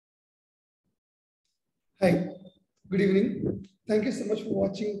Hi, good evening. Thank you so much for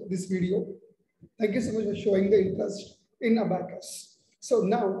watching this video. Thank you so much for showing the interest in Abacus. So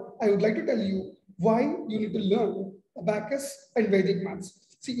now I would like to tell you why you need to learn Abacus and Vedic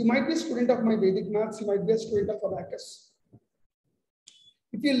maths. See, you might be a student of my Vedic maths, you might be a student of Abacus.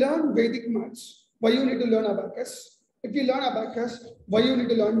 If you learn Vedic maths, why you need to learn Abacus? If you learn Abacus, why you need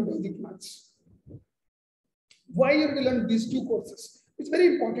to learn Vedic maths? Why you need to learn these two courses? It's very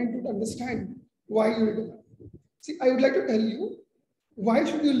important to understand why you need to learn. See, I would like to tell you why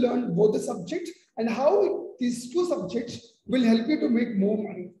should you learn both the subjects and how these two subjects will help you to make more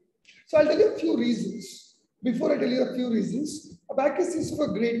money. So I'll tell you a few reasons. Before I tell you a few reasons, Abacus is for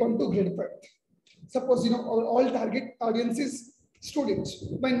grade 1 to grade 5. Suppose all target audience is students.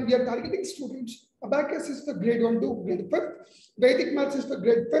 When we are targeting students, Abacus is for grade 1 to grade 5. Vedic maths is for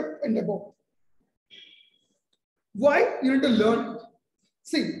grade 5 and above. Why you need to learn?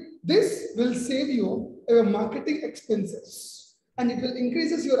 See, this will save you your marketing expenses and it will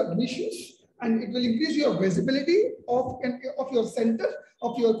increase your admissions and it will increase your visibility of your center,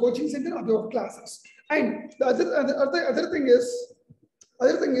 of your coaching center, of your classes. And the other thing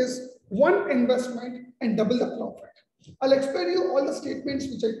is one investment and double the profit. I'll explain you all the statements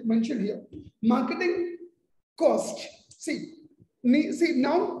which I mentioned here. Marketing cost. See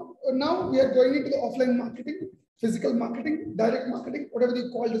now we are going into the offline marketing, physical marketing, direct marketing, whatever you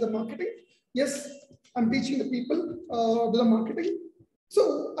call it as a marketing. Yes, I'm teaching the people the marketing.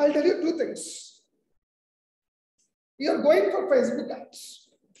 So I'll tell you two things. You are going for Facebook ads.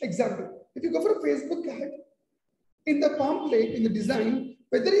 Example, if you go for a Facebook ad, in the pamphlet, in the design,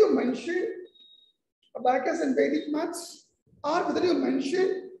 whether you mention Abacus and Vedic maths or whether you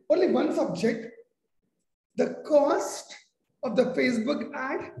mention only one subject, the cost of the Facebook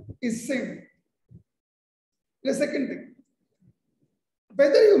ad is same. The second thing,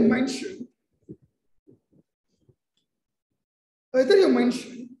 whether you mention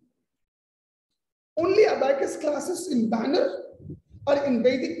only Abacus classes in banner or in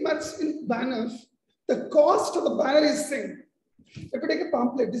Vedic maths in banners, the cost of the banner is same. If you take a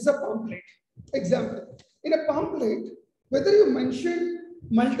pamphlet, this is a pamphlet. Example, in a pamphlet, whether you mention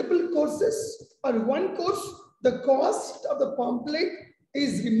multiple courses or one course, the cost of the pamphlet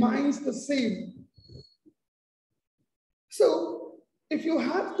remains the same. So, if you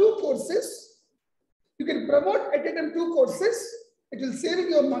have two courses, you can promote at a time two courses. It will save in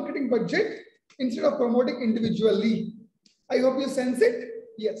your marketing budget instead of promoting individually. I hope you sense it.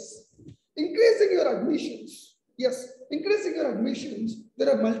 Yes. Increasing your admissions. Yes. Increasing your admissions, there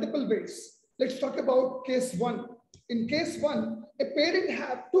are multiple ways. Let's talk about case 1. In case 1, a parent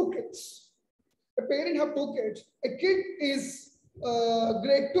have two kids. A kid is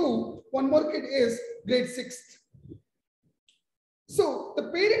grade 2. One more kid is grade 6. So the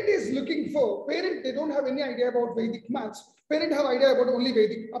parent is looking for, they don't have any idea about Vedic maths. Parent have idea about only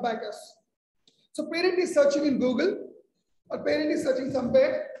Vedic Abacus. So parent is searching in Google or parent is searching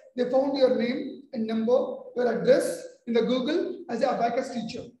somewhere. They found your name and number, your address in the Google as an Abacus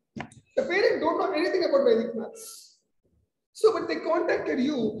teacher. The parent don't know anything about Vedic maths. So but they contacted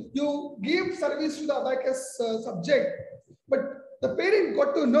you, you give service to the Abacus subject, but the parent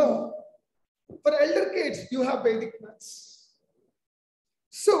got to know for elder kids, you have Vedic maths.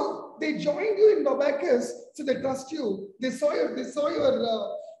 So they joined you in Abacus, so they trust you. They saw your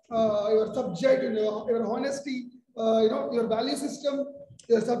subject, your honesty, your value system,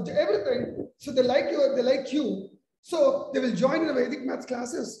 your subject, everything. So they like you. So they will join in the Vedic maths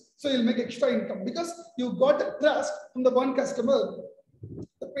classes. So you'll make extra income because you got the trust from the one customer.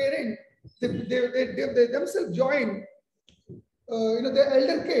 The parent, they themselves join, their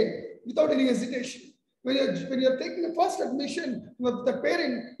elder kid without any hesitation. When you're taking the first admission with the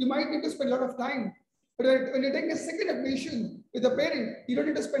parent, you might need to spend a lot of time. But when you're taking a second admission with the parent, you don't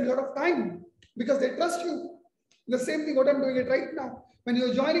need to spend a lot of time because they trust you. The same thing what I'm doing it right now. When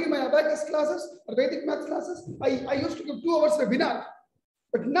you're joining my Abacus classes or Vedic maths classes, I used to give 2 hours webinar.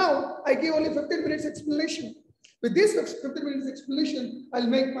 But now I give only 15 minutes explanation. With this 15 minutes explanation, I'll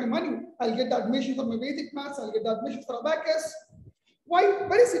make my money. I'll get the admission for my Vedic maths. I'll get the admission for Abacus. Why?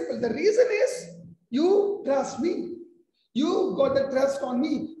 Very simple. The reason is, you trust me. You got the trust on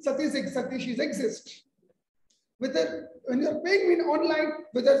me. Satish exists. Whether when you're paying me online,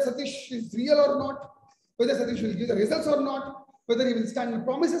 whether Satish is real or not, whether Satish will give the results or not, whether he will stand on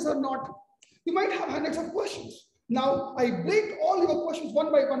promises or not, you might have hundreds of questions. Now I break all your questions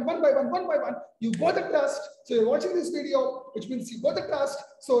one by one. You got the trust. So you're watching this video, which means you got the trust.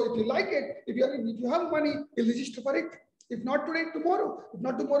 So if you like it, if you have money, you'll register for it. If not today, tomorrow. If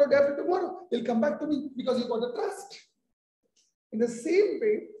not tomorrow, day after tomorrow, you'll come back to me because you got the trust. In the same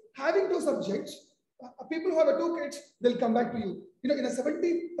way, having two subjects, people who have 2 kids, they'll come back to you. You know, in a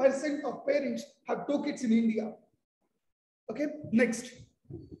 70% of parents have 2 kids in India. Okay, next.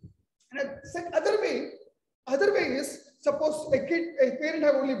 And other way is, suppose a parent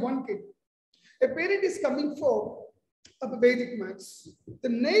have only 1 kid. A parent is coming for a Vedic maths. The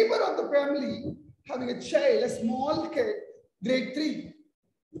neighbor of the family having a child, a small kid, grade 3.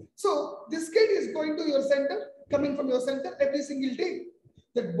 So this kid is going to your center, coming from your center every single day.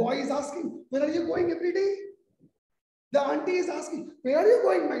 That boy is asking, where are you going every day? The auntie is asking, where are you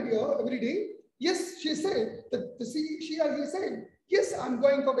going, my dear, every day? Yes, she said, she or he said, yes, I'm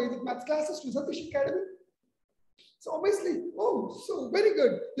going for Vedic maths classes to Satish Academy. So obviously, oh, so very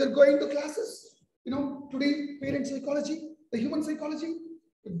good. You're going to classes. You know, today, parent psychology, the human psychology.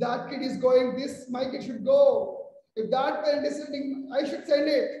 If that kid is going, my kid should go. If that parent is sending, I should send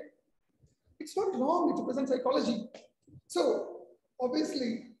it. It's not wrong. It's a present psychology. So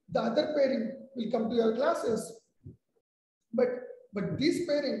obviously, the other parent will come to your classes. But this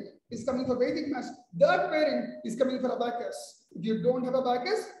parent is coming for Vedic maths. That parent is coming for Abacus. If you don't have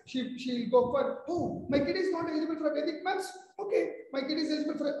Abacus, she'll go for, oh, my kid is not eligible for Vedic maths. Okay, my kid is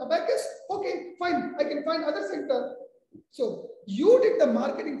eligible for Abacus. Okay, fine. I can find other center. So you did the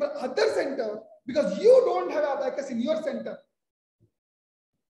marketing for other center because you don't have Abacus in your center.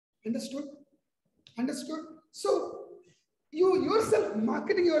 Understood? Understood? So you yourself,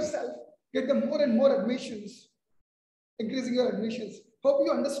 marketing yourself, get the more and more admissions, increasing your admissions. Hope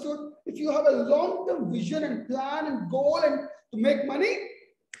you understood. If you have a long-term vision and plan and goal and to make money,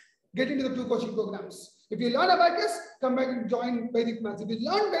 get into the 2 coaching programs. If you learn Abacus, come back and join Vedic maths. If you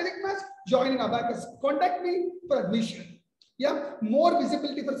learn Vedic maths, join in Abacus. Contact me for admission. Yeah, more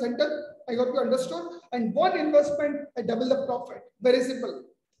visibility for center. I hope you understood. And one investment, I double the profit. Very simple.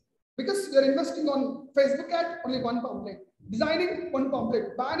 Because you're investing on Facebook ad, only 1 pamphlet. Designing, 1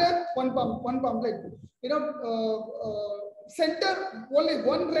 pamphlet. Banner, 1 pamphlet. You know, center, only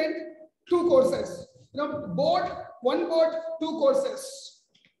 1 rent, 2 courses. You know, board, 1 board, 2 courses.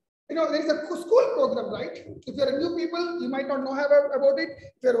 You know, there is a school program, right? If you're a new people, you might not know about it.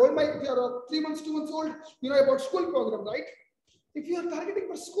 If you're old, if you're 3 months, 2 months old, you know about school program, right? If you are targeting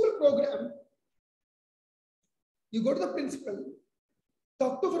for school program, you go to the principal,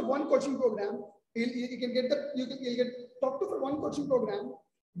 talk to for 1 coaching program. You can get the you'll get talk to for 1 coaching program,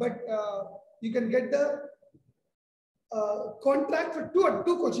 but you can get the contract for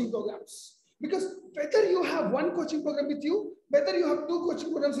two coaching programs. Because whether you have 1 coaching program with you, whether you have 2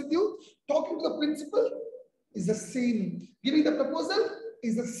 coaching programs with you, talking to the principal is the same. Giving the proposal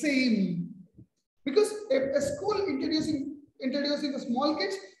is the same. Because if a school introducing the small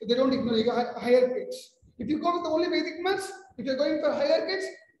kids, they don't ignore you, higher kids. If you go with only Vedic maths, if you're going for higher kids,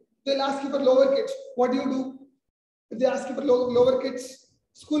 they'll ask you for lower kids. What do you do? If they ask you for lower kids,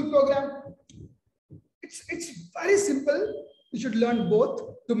 school program, it's very simple. You should learn both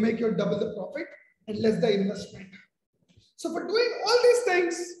to make your double the profit and less the investment. So for doing all these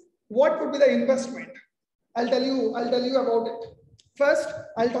things, what would be the investment? I'll tell you about it. First,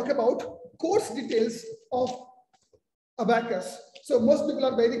 I'll talk about course details of Abacus. So most people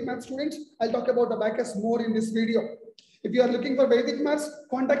are Vedic math students. I'll talk about Abacus more in this video. If you are looking for Vedic maths,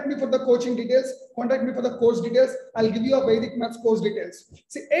 contact me for the coaching details. Contact me for the course details. I'll give you a Vedic maths course details.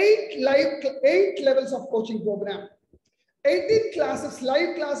 See, 8 levels of coaching program. 18 classes,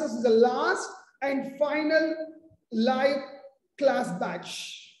 live classes is the last and final live class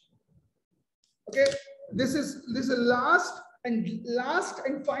batch. Okay, this is last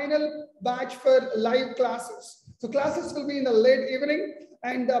and final batch for live classes. So classes will be in the late evening,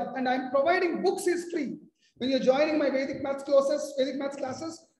 and I'm providing books is free. When you're joining my Vedic maths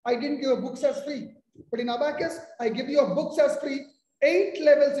classes, I didn't give a books as free. But in Abacus, I give you a books as free, 8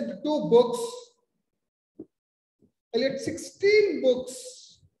 levels into 2 books. I get 16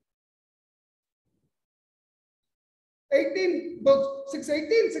 books. 18 books,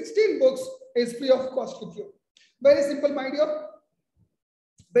 16 books is free of cost with you. Very simple, my dear.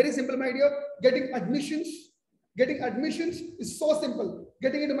 Very simple, my dear. Getting admissions is so simple.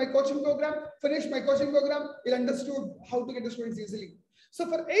 Getting into my coaching program, finish my coaching program, you'll understood how to get the students easily. So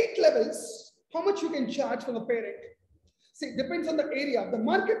for 8 levels, how much you can charge from the parent? See, it depends on the area. The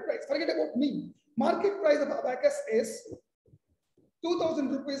market price, forget about me. Market price of Abacus is 2,000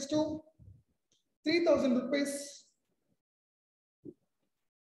 rupees to 3,000 rupees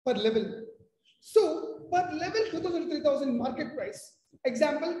per level. So per level, 2,000 to 3,000 market price.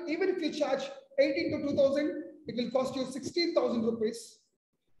 Example, even if you charge 18 to 2,000, it will cost you 16,000 rupees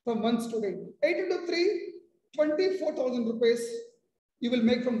from 1 student. 18 to 3, 24,000 rupees you will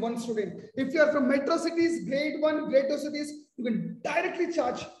make from 1 student. If you are from metro cities, grade 1, grade 2 cities, you can directly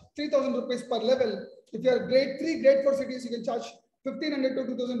charge 3,000 rupees per level. If you are grade 3, grade 4 cities, you can charge 1,500 to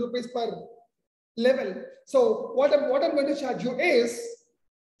 2,000 rupees per level. So what I'm going to charge you is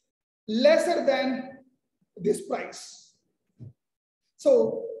lesser than this price.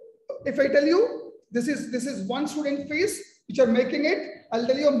 So if I tell you this is one student fees which are making it, I'll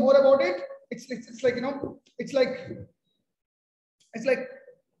tell you more about it. It's like, you know, it's like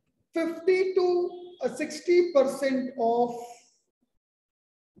 50 to 60% of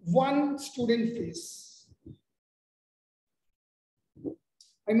one student fees.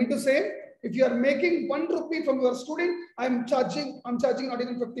 I mean to say, if you are making 1 rupee from your student, I'm charging not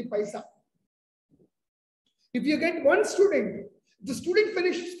even 50 paisa. If you get one student, the student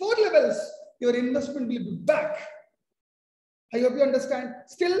finishes 4 levels, your investment will be back. I hope you understand.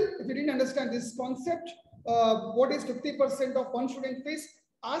 Still, if you didn't understand this concept, what is 50% of one student fees?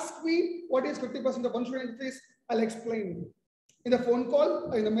 Ask me what is 50% of one student fees. I'll explain in the phone call,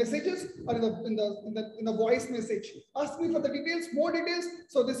 or in the messages, or in the voice message. Ask me for the details, more details.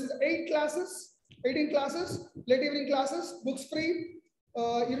 So this is 18 classes, late evening classes, books free.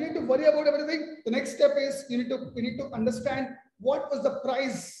 You need to worry about everything. The next step is you need to understand what was the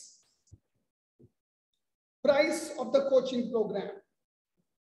price of the coaching program.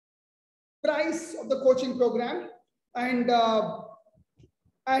 Price of the coaching program, and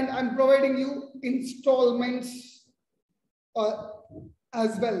I'm providing you installments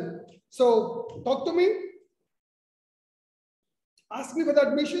as well. So talk to me, ask me for the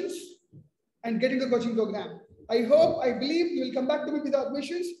admissions, and get into the coaching program. I believe you will come back to me with the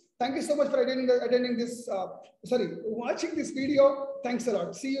admissions. Thank you so much for watching this video. Thanks a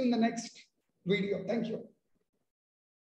lot. See you in the next video. Thank you.